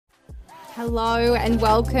Hello and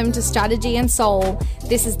welcome to Strategy and Soul.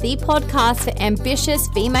 This is the podcast for ambitious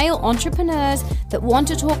female entrepreneurs that want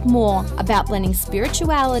to talk more about blending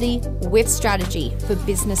spirituality with strategy for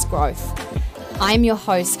business growth. I'm your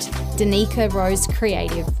host, Danikah Rose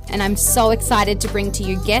Creative, and I'm so excited to bring to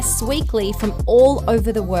you guests weekly from all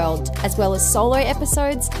over the world, as well as solo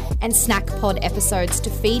episodes and snackPOD episodes to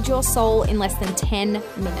feed your soul in less than 10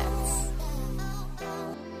 minutes.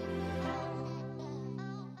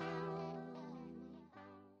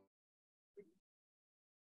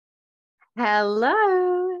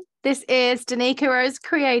 Hello, this is Danikah Rose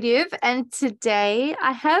Creative, and today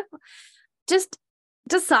I have just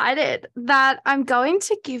decided that I'm going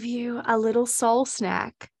to give you a little soul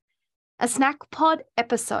snack, a snackPOD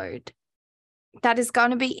episode that is going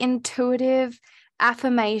to be intuitive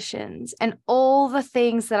affirmations and all the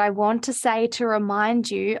things that I want to say to remind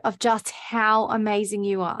you of just how amazing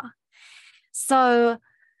you are. So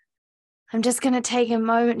I'm just going to take a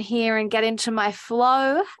moment here and get into my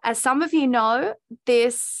flow. As some of you know,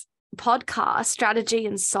 this podcast, Strategy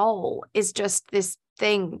and Soul, is just this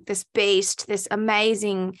thing, this beast, this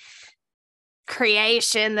amazing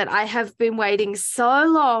creation that I have been waiting so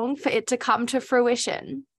long for it to come to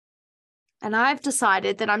fruition. And I've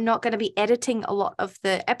decided that I'm not going to be editing a lot of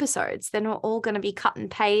the episodes. They're not all going to be cut and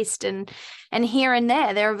paste and here and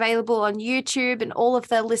there. They're available on YouTube and all of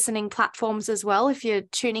the listening platforms as well. If you're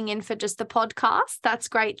tuning in for just the podcast, that's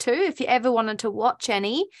great too. If you ever wanted to watch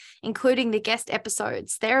any, including the guest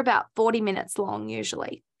episodes, they're about 40 minutes long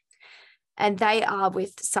usually. And they are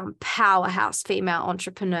with some powerhouse female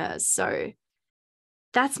entrepreneurs. So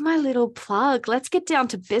that's my little plug. Let's get down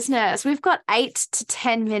to business. We've got 8 to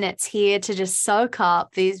 10 minutes here to just soak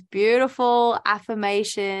up these beautiful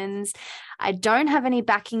affirmations. I don't have any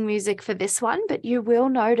backing music for this one, but you will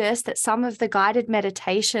notice that some of the guided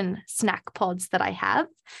meditation snack pods that I have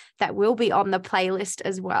that will be on the playlist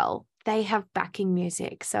as well, they have backing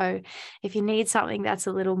music. So if you need something that's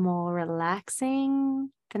a little more relaxing,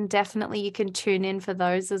 then definitely you can tune in for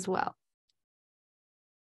those as well.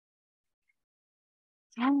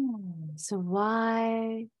 So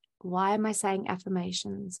why am I saying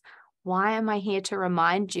affirmations? Why am I here to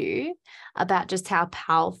remind you about just how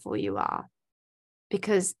powerful you are?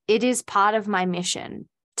 Because it is part of my mission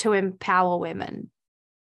to empower women.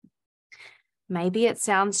 Maybe it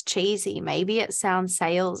sounds cheesy, maybe it sounds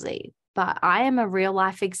salesy, but I am a real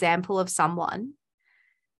life example of someone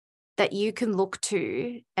that you can look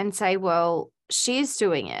to and say, well, she's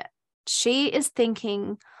doing it. She is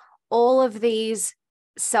thinking all of these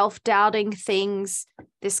self-doubting things,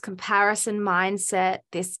 this comparison mindset,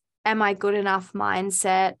 this am I good enough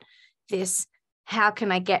mindset, this how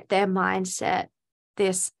can I get there mindset,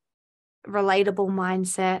 this relatable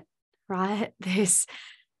mindset, right? This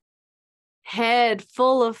head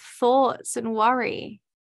full of thoughts and worry.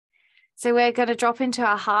 So we're going to drop into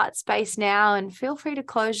our heart space now, and feel free to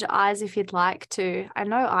close your eyes if you'd like to. I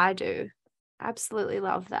know I do. Absolutely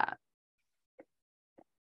love that.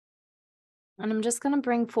 And I'm just going to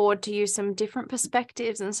bring forward to you some different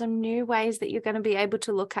perspectives and some new ways that you're going to be able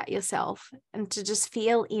to look at yourself and to just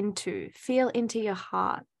feel into your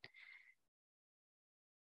heart,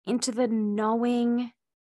 into the knowing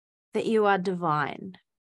that you are divine,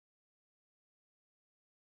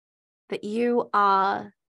 that you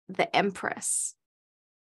are the empress.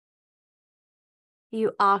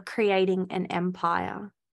 You are creating an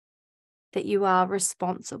empire that you are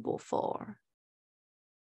responsible for.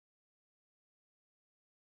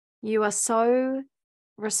 You are so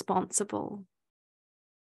responsible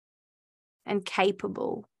and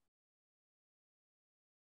capable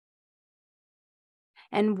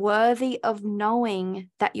and worthy of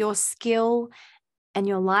knowing that your skill and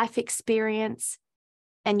your life experience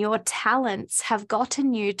and your talents have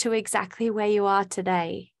gotten you to exactly where you are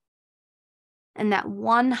today. And that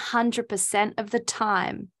 100% of the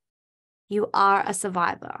time, you are a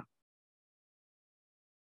survivor.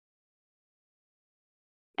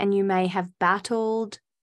 And you may have battled,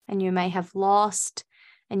 and you may have lost,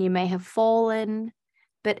 and you may have fallen,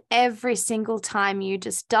 but every single time you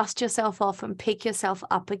just dust yourself off and pick yourself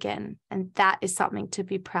up again. And that is something to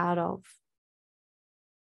be proud of.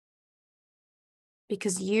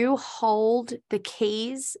 Because you hold the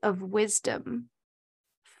keys of wisdom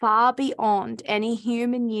far beyond any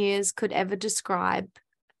human years could ever describe,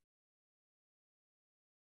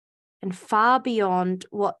 and far beyond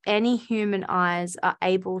what any human eyes are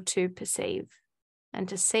able to perceive and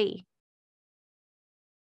to see.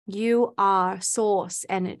 You are source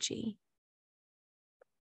energy,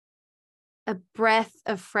 a breath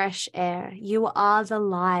of fresh air. You are the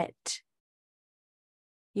light.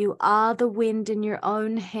 You are the wind in your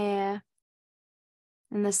own hair.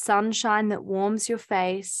 and the sunshine that warms your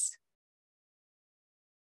face.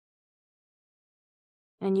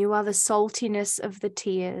 And you are the saltiness of the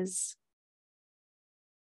tears.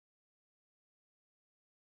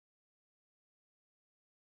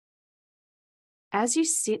 As you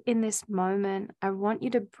sit in this moment, I want you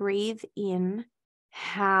to breathe in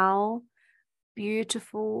how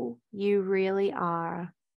beautiful you really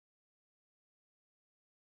are.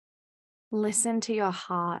 Listen to your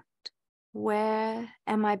heart. Where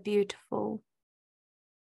am I beautiful?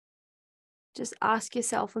 Just ask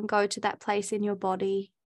yourself and go to that place in your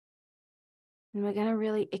body. And we're going to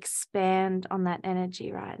really expand on that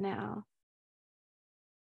energy right now.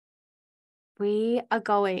 We are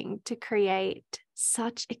going to create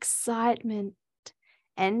such excitement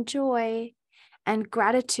and joy and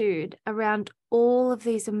gratitude around all of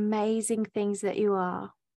these amazing things that you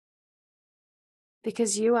are.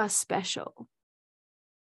 Because you are special.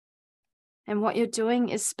 And what you're doing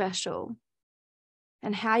is special.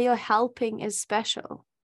 And how you're helping is special.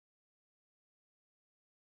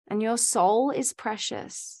 And your soul is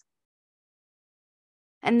precious.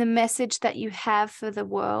 And the message that you have for the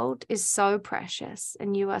world is so precious.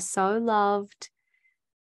 And you are so loved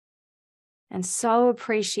and so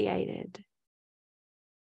appreciated.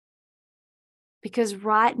 Because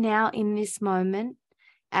right now in this moment,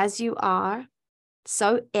 as you are,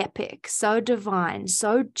 so epic, so divine,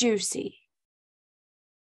 so juicy,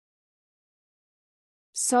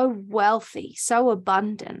 so wealthy, so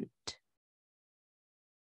abundant.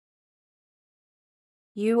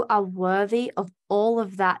 You are worthy of all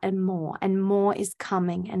of that and more is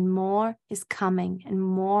coming, and more is coming, and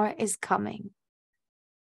more is coming.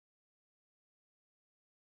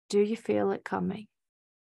 Do you feel it coming?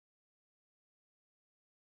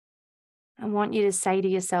 I want you to say to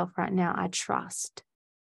yourself right now, I trust.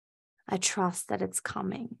 I trust that it's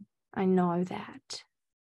coming. I know that.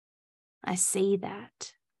 I see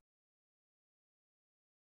that.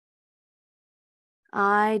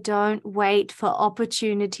 I don't wait for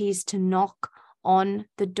opportunities to knock on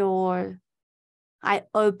the door. I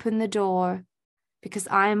open the door because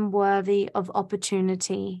I am worthy of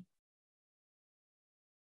opportunity.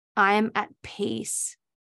 I am at peace.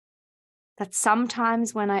 That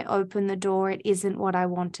sometimes when I open the door, it isn't what I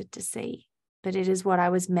wanted to see, but it is what I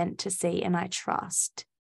was meant to see, and I trust.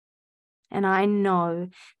 And I know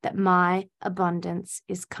that my abundance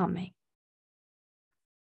is coming.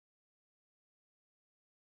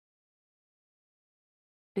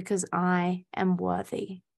 Because I am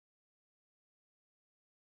worthy.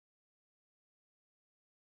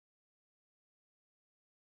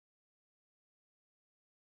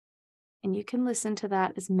 And you can listen to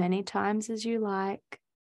that as many times as you like.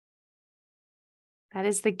 That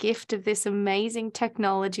is the gift of this amazing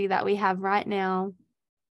technology that we have right now.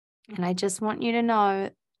 And I just want you to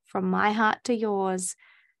know, from my heart to yours,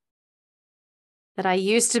 that I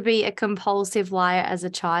used to be a compulsive liar as a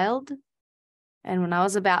child. And when I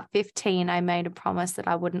was about 15, I made a promise that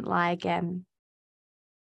I wouldn't lie again.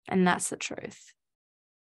 And that's the truth.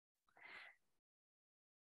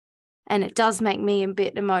 And it does make me a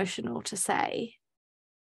bit emotional to say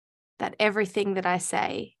that everything that I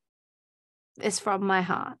say is from my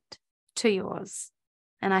heart to yours.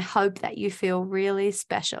 And I hope that you feel really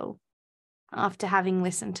special after having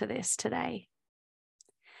listened to this today.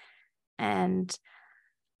 And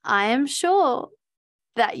I am sure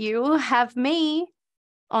that you will have me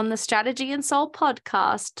on the Strategy and Soul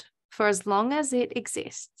podcast for as long as it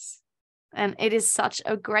exists. And it is such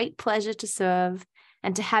a great pleasure to serve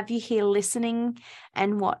and to have you here listening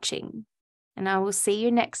and watching. And I will see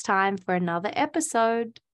you next time for another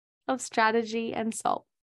episode of Strategy and Soul.